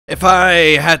If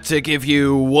I had to give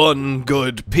you one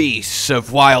good piece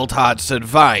of Wild Hearts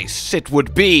advice, it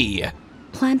would be...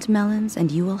 Plant melons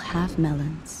and you will have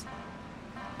melons.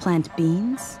 Plant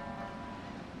beans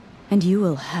and you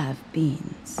will have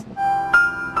beans.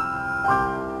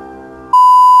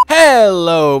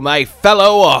 Hello, my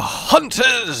fellow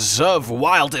hunters of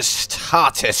wildest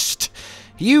heartest.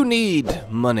 You need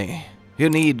money. You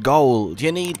need gold.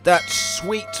 You need that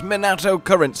sweet Minato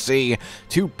currency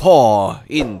to pour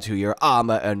into your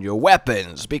armor and your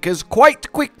weapons, because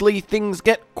quite quickly things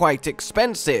get quite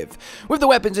expensive. With the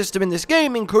weapon system in this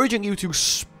game encouraging you to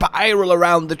spiral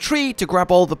around the tree to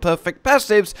grab all the perfect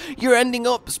passives, you're ending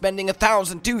up spending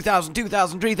 1,000, 2,000,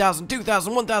 2,000, 3,000,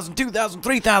 2,000, 1,000, 2,000,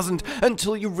 3,000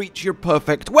 until you reach your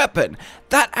perfect weapon.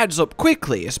 That adds up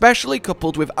quickly, especially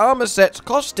coupled with armor sets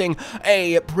costing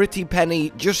a pretty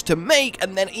penny just to make,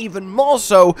 and then even more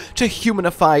so to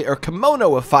humanify or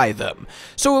kimonoify them.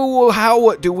 So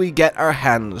how do we get our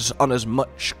hands on as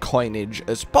much coinage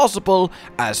as possible,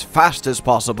 as fast as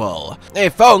possible?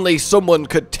 If only someone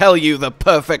could tell you the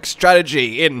perfect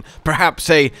strategy in perhaps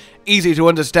a easy to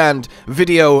understand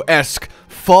video-esque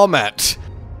format.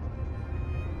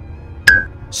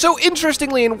 So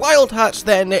interestingly, in Wild Hearts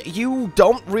then, you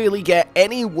don't really get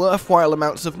any worthwhile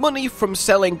amounts of money from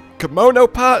selling kimono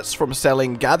parts, from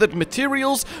selling gathered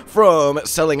materials, from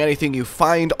selling anything you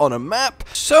find on a map,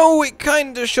 so it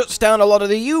kinda shuts down a lot of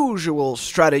the usual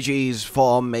strategies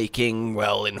for making,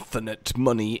 well, infinite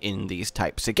money in these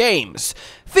types of games.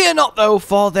 Fear not though,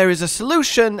 for there is a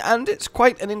solution, and it's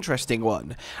quite an interesting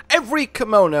one. Every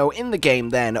kimono in the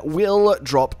game then will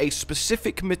drop a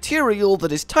specific material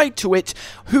that is tied to it,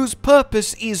 whose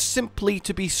purpose is simply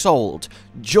to be sold.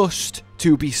 Just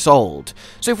to be sold.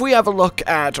 So if we have a look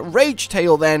at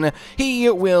RageTail then, he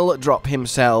will drop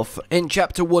himself in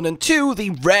Chapter 1 and 2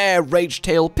 the rare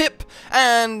RageTail Pip,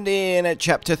 and in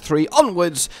Chapter 3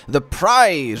 onwards, the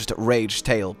prized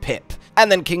RageTail Pip.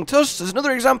 And then King Tusk, as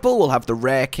another example, will have the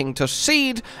rare King Tusk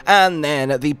Seed, and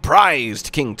then the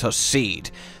prized King Tusk Seed.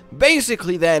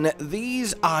 Basically then,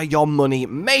 these are your money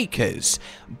makers,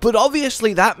 but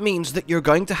obviously that means that you're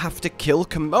going to have to kill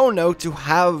kimono to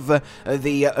have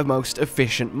the most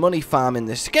efficient money farm in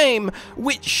this game,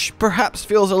 which perhaps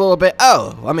feels a little bit,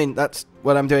 oh, I mean, that's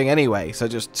what I'm doing anyway, so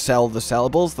just sell the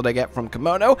sellables that I get from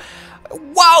kimono.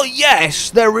 While yes,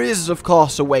 there is of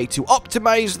course a way to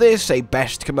optimize this, a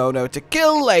best kimono to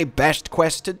kill, a best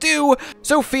quest to do,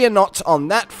 so fear not on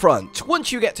that front.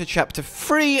 Once you get to Chapter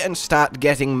 3 and start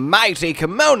getting mighty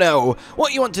kimono,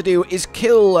 what you want to do is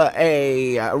kill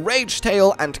a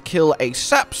RageTail and kill a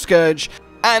Sap Scourge,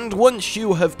 and once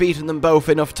you have beaten them both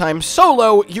enough times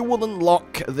solo, you will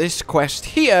unlock this quest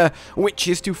here, which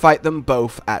is to fight them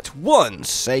both at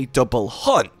once, a double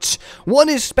hunt. What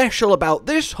is special about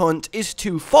this hunt is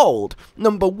twofold.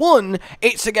 Number one,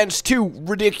 it's against two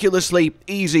ridiculously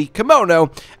easy kimono,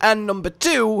 and number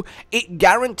two, it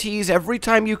guarantees every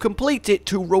time you complete it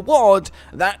to reward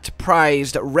that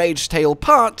prized RageTail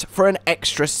part for an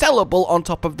extra sellable on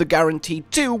top of the guaranteed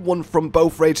two, one from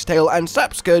both RageTail and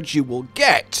Sap Scourge you will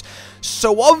get.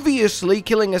 So obviously,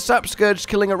 killing a Sap Scourge,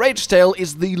 killing a RageTail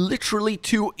is the literally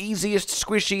two easiest,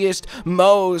 squishiest,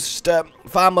 most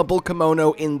farmable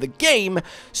kimono in the game.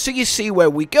 So you see where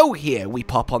we go here. We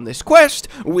pop on this quest,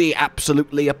 we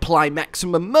absolutely apply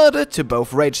maximum murder to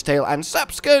both RageTail and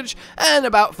Sap Scourge, and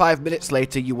about 5 minutes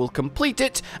later you will complete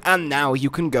it, and now you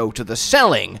can go to the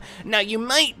selling. Now you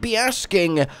might be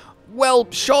asking, well,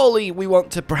 surely we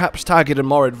want to perhaps target a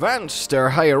more advanced or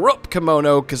higher up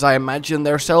kimono, because I imagine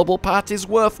their sellable part is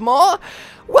worth more?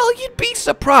 Well, you'd be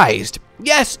surprised.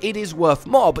 Yes, it is worth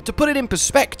more, but to put it in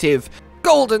perspective,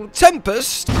 Golden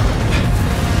Tempest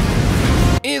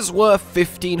is worth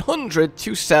 1,500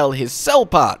 to sell his sell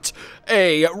part.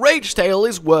 A RageTail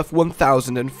is worth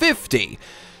 1,050.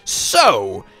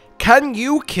 So, can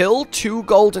you kill 2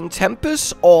 Golden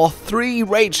Tempests or 3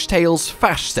 RageTails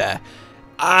faster?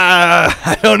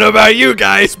 I don't know about you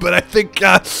guys, but I think,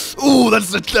 ooh,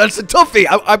 that's a toughie.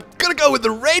 I'm gonna go with the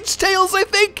RageTails, I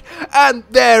think, and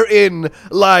therein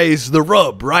lies the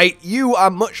rub, right? You are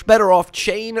much better off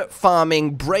chain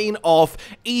farming, brain off,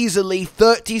 easily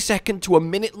 30-second to a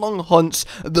minute-long hunts,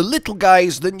 the little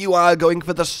guys, than you are going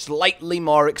for the slightly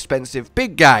more expensive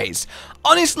big guys.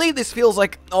 Honestly, this feels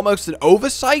like almost an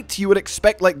oversight. You would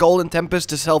expect, like, Golden Tempest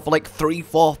to sell for, like,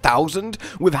 3,000-4,000,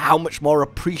 with how much more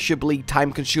appreciably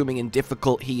time-consuming and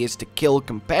difficult he is to kill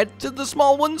compared to the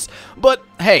small ones. But,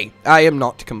 hey, I am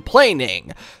not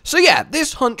complaining. So yeah,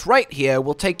 this hunt right here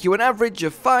will take you an average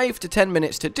of 5 to 10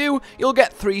 minutes to do. You'll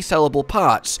get 3 sellable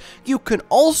parts. You can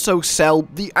also sell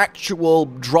the actual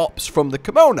drops from the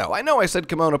Kemono. I know I said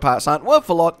Kemono parts aren't worth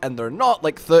a lot, and they're not,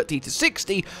 like 30 to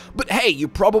 60, but hey, you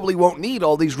probably won't need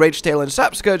all these Ragetail and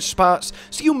Sapscourge parts,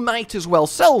 so you might as well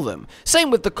sell them.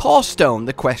 Same with the Core Stone,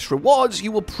 the quest rewards.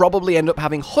 You will probably end up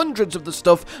having hundreds of the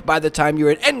stuff by the time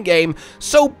you're at endgame,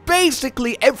 so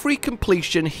basically every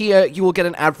completion here you will get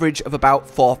an average of about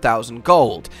 4,000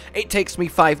 gold. It takes me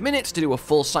 5 minutes to do a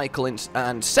full cycle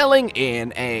and selling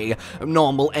in a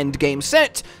normal endgame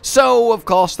set, so of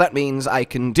course that means I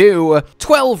can do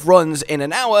 12 runs in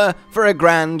an hour for a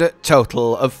grand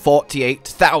total of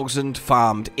 48,000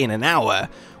 farmed in an hour.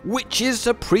 Which is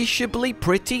appreciably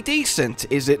pretty decent,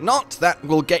 is it not? That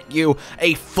will get you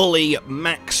a fully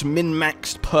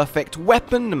min-maxed perfect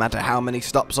weapon, no matter how many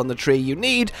stops on the tree you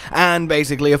need, and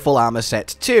basically a full armor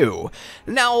set too.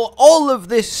 Now, all of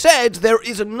this said, there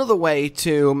is another way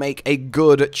to make a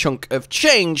good chunk of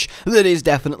change that is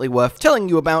definitely worth telling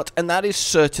you about, and that is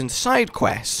certain side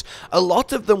quests. A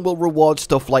lot of them will reward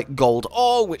stuff like gold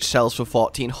ore, which sells for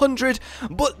 1,400,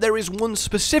 but there is one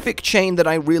specific chain that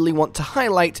I really want to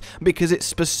highlight because it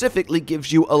specifically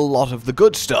gives you a lot of the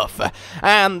good stuff,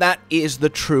 and that is the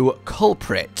true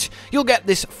culprit. You'll get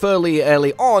this fairly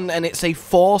early on, and it's a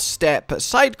 4-step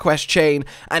side quest chain,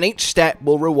 and each step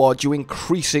will reward you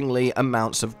increasingly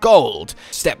amounts of gold.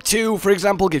 Step 2, for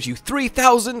example, gives you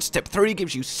 3,000, step 3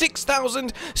 gives you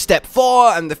 6,000, step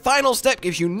 4 and the final step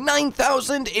gives you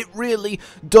 9,000. It really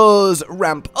does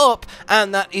ramp up,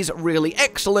 and that is really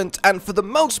excellent, and for the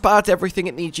most part everything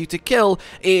it needs you to kill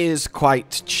is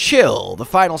quite chill. The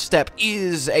final step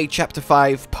is a Chapter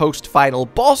 5 post-final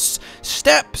boss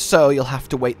step, so you'll have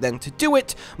to wait then to do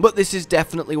it, but this is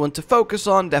definitely one to focus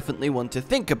on, definitely one to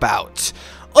think about.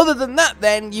 Other than that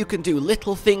then, you can do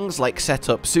little things like set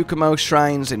up Tsukumo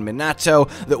shrines in Minato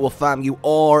that will farm you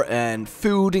ore and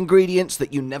food ingredients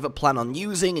that you never plan on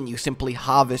using and you simply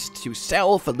harvest to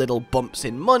sell for little bumps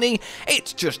in money.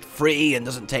 It's just free and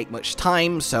doesn't take much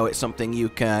time, so it's something you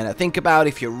can think about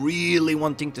if you're really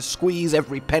wanting to squeeze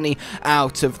every penny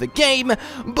out of the game,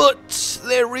 but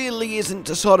there really isn't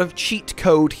a sort of cheat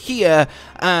code here,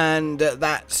 and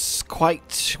that's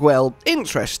quite, well,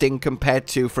 interesting compared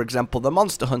to, for example, the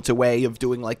Monster Hunter way of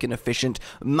doing like an efficient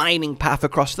mining path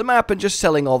across the map and just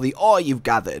selling all the ore you've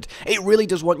gathered. It really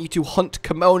does want you to hunt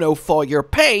Kemono for your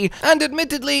pay, and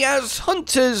admittedly, as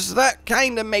hunters, that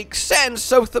kinda makes sense,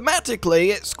 so thematically,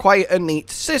 it's quite a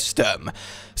neat system.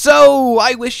 So,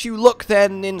 I wish you luck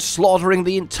then in slaughtering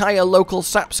the entire local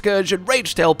Sapscourge and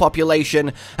Ragetail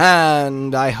population,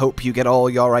 and I hope you get all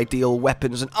your ideal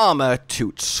weapons and armor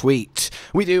toot sweet.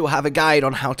 We do have a guide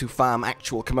on how to farm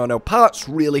actual Kemono parts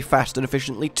really fast and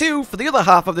efficiently too for the other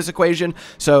half of this equation,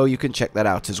 so you can check that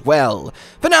out as well.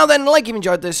 For now then, like if you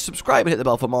enjoyed this, subscribe and hit the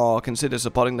bell for more, consider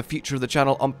supporting the future of the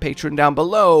channel on Patreon down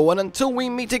below, and until we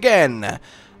meet again,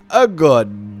 a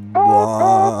goodbye.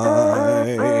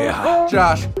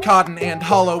 Josh, Cotton, and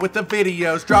Hollow with the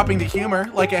videos, dropping the humor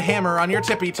like a hammer on your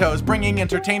tippy toes, bringing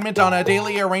entertainment on a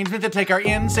daily arrangement to take our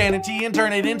insanity and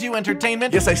turn it into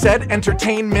entertainment. Yes, I said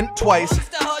entertainment twice,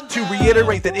 to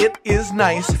reiterate that it is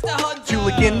nice to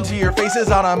look into your faces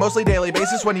on a mostly daily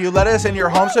basis when you let us in your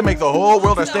homes to make the whole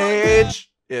world a stage.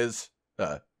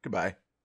 Goodbye.